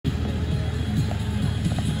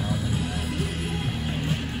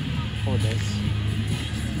this.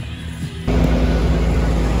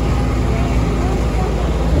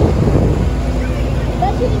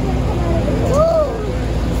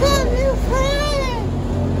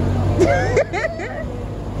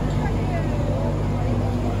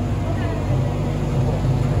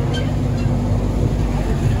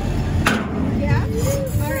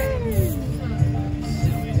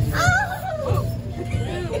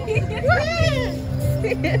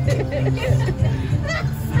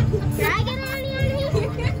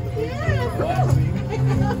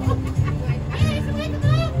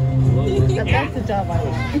 That's the job I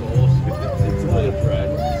want. It's not a brag.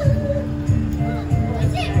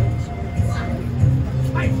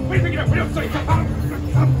 Hey, wait, pick it up. Wait up, sorry. How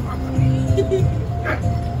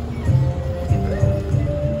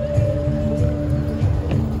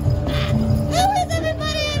is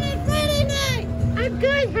everybody on a Friday night? I'm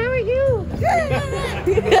good. How are you?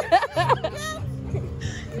 Good.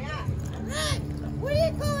 What do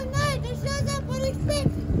you call a night that shows up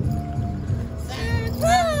unexpected?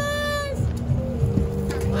 Surprise!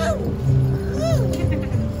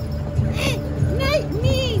 Night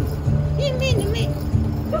means he mean to me.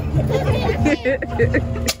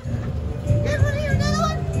 Another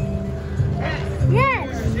one? Yes.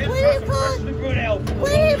 What do you call it? What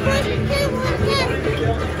do you put the camera on?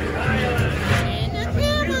 In the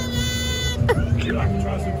camera. You like to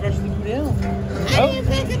try some vegetables? Yeah. How do you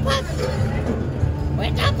pick a pumpkin?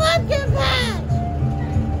 With the pumpkin patch.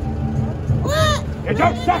 What? Hey,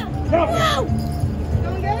 don't stop! Stop! No!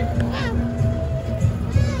 Don't get it?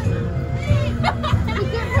 You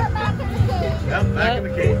get her back in the cage. Yep, back in the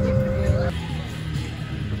cage.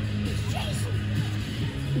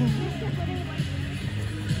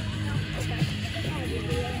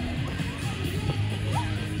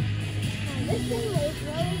 This thing lays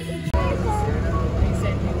right in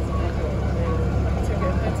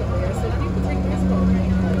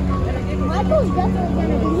Michael's definitely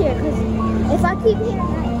gonna be here because if I keep hearing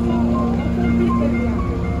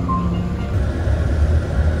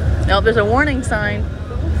that. No, there's a warning sign.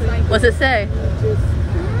 What's it say?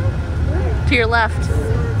 To your left.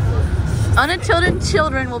 Unattended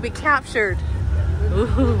children will be captured.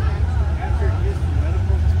 Ooh.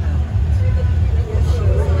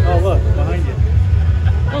 Oh, look, behind you.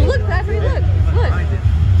 Oh, look, Zachary, look. Look.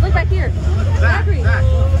 Look back here. Zachary, Zach.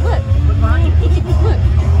 look. Look behind you. Look.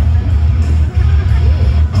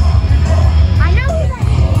 I know who that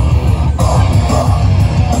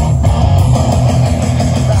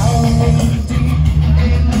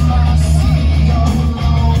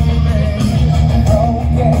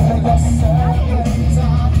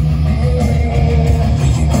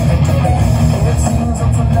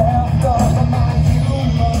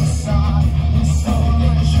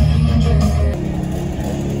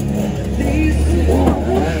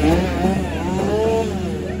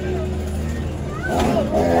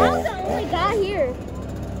was the only guy here.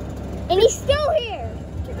 And he's still here.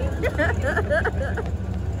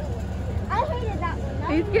 I hated that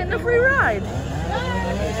one. He's getting a free ride.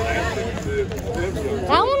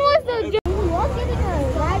 That one was the joke. We were getting a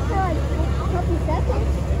ride for like a couple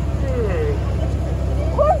seconds. Of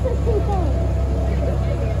course it's too fun.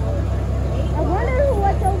 I wonder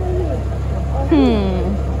what's over here.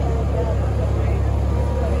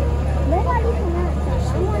 Nobody's from that side.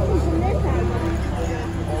 I'm watching from this side.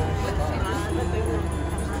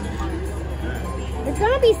 There's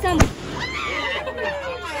gonna be some.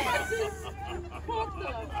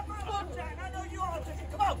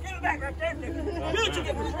 Come on, give it back right there. You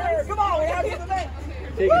ticket. Come on, we have to give it back.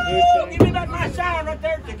 Take Woo! it. Give me back my shine right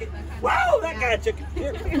there, ticket. Whoa, that guy took it.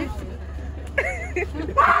 Here.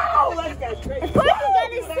 Wow, that guy's great. Of course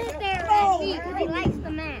he's gonna sit there and eat because he likes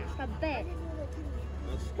the mask, I bet.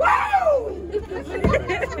 Whoa!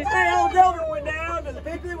 That old Delver went down to the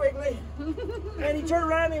Piggly Wiggly, and he turned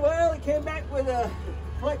around and he came back with a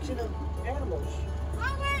collection of animals.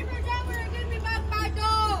 I'm waiting for Delver to give me back my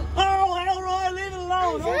dog. Oh, Elroy, leave it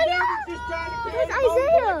alone. Old Isaiah! Delver's just trying to That's create bones.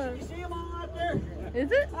 Isaiah. You see him all out there?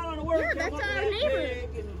 Is it? I don't know where Yeah, it came that's up our with that neighbor. pig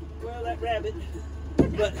and, well, that rabbit.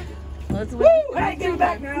 But, Let's woo! wait. Hey, give it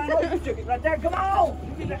back now. I know you took it right there. Come on.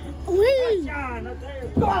 Give me that Wait, shine right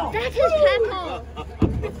there. Come on. that's his papa.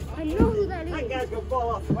 I know who that That is. guy's gonna fall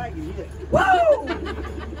off the wagon. Whoa!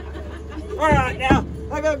 All right, now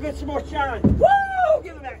I gotta get some more shine. Woo!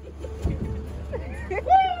 Give it back. Woo!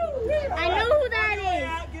 I know who that is.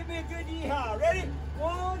 Out, give me a good yeehaw. Ready?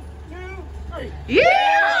 1, 2, 3.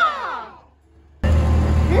 Yeah!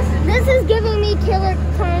 This is giving me Killer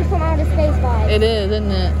Clowns from Outer Space vibes. It is,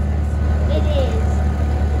 isn't it? It is.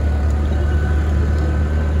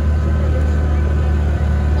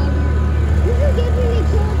 This is giving me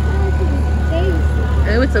Killer Clowns from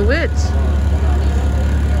good.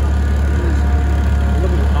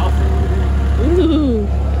 Look at the coffee. Ooh.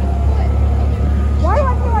 Why do I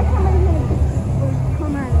feel like somebody's gonna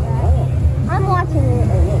come out of that? I'm watching it.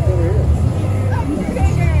 Oh, look, over here.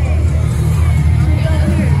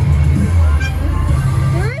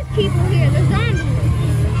 There is people here. There's zombies.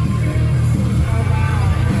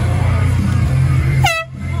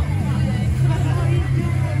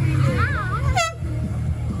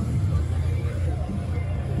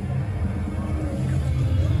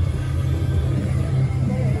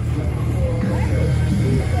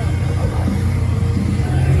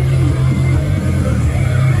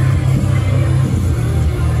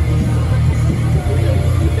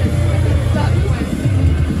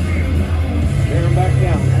 Bring them back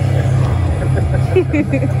down.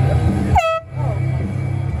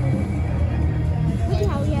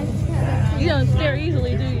 You don't stare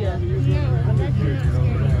easily, do you? No, that's not scary.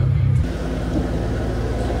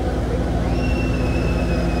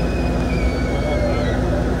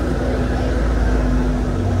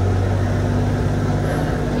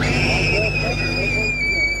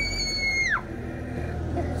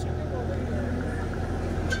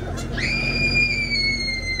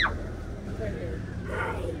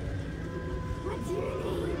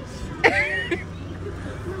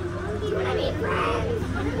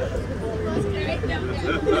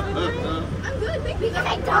 Because I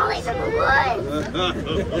dollies in the woods.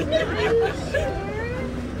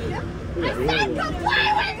 I said, come play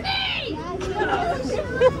with me!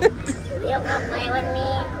 You come play with me?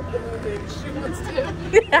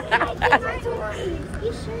 I give her to her.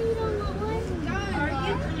 You sure you don't want one?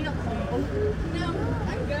 No,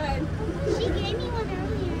 I'm good. She gave me one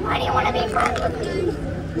earlier. Why do you want to be friends with me?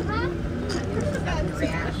 Huh?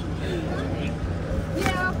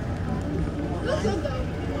 Yeah. Good though.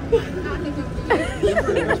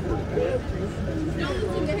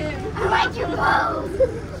 I like your clothes.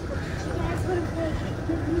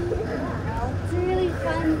 It's a really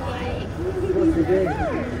fun day. What's your game?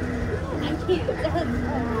 I can't.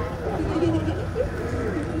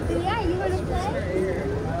 Yeah, you want to play?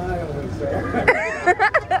 I don't think so.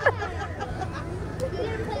 You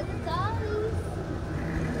gonna play with dollies?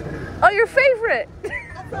 Oh, your favorite.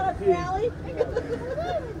 That's not a rally.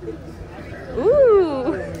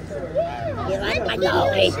 Ooh. You like my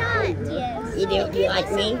dolly? Yes. You do? Do you like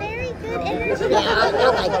me? Very good energy. Yeah, I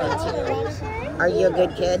like you too. Are you a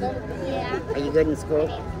good kid? Yeah. Are you good in school?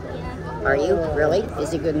 Yeah. Are you? Really?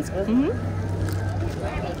 Is he good in school? Mm-hmm.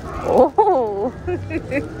 Oh.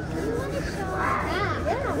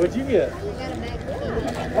 What'd you get?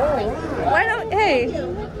 Why don't, hey,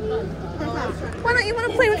 why don't you want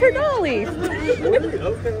to play with her dollies?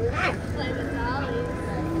 Okay.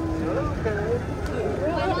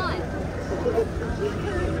 Why not?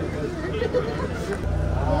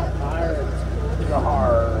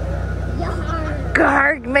 Garg, I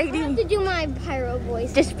have matey. to do my pyro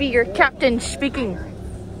voice. Just be your captain speaking.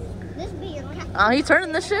 This be your cat. Oh, he's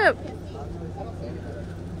turning the ship.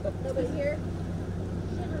 Nobody here.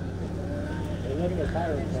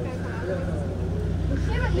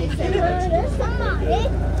 There's somebody.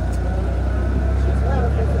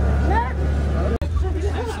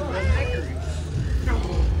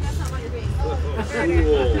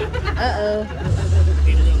 Uh-oh.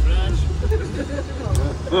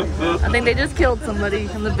 I think they just killed somebody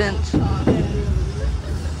on the bench.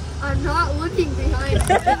 I'm not looking behind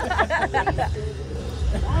me.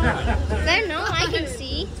 I know, I can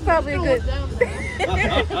see. It's probably a good.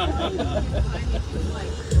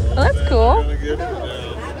 Well, that's cool.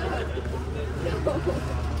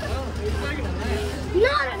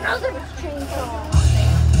 Not another chainsaw.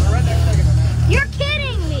 You're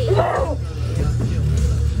kidding me.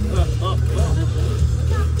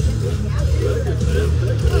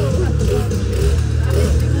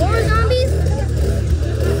 More zombies?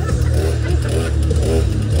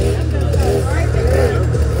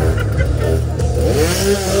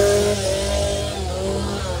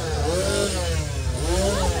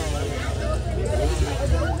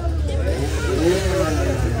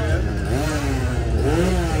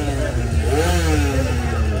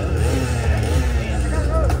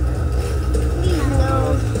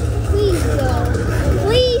 Please no.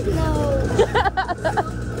 Please no.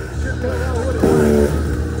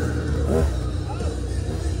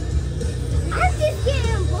 I'm just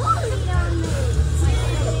getting bullied on this.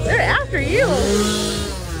 They're after you.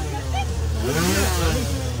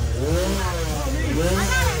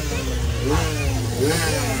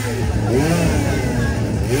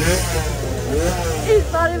 He's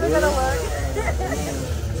not even gonna look.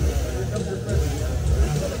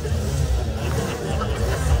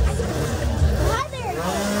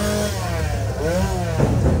 Mother.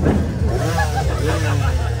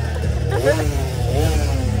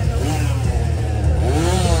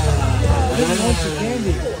 didn't want your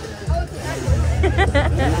candy.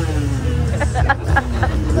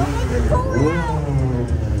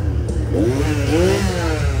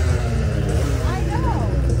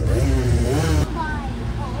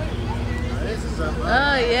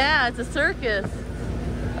 Oh yeah, it's a circus.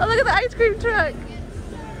 Oh, look at the ice cream truck.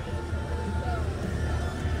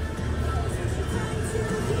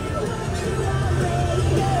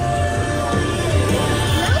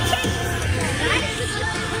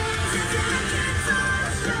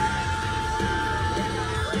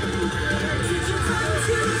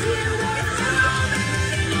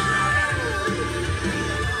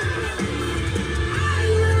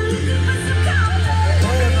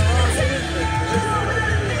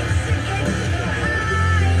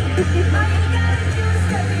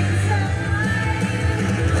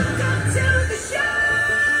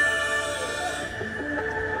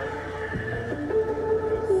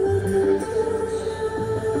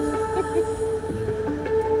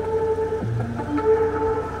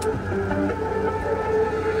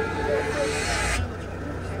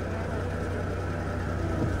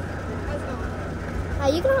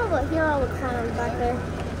 You can hear all the clowns back there.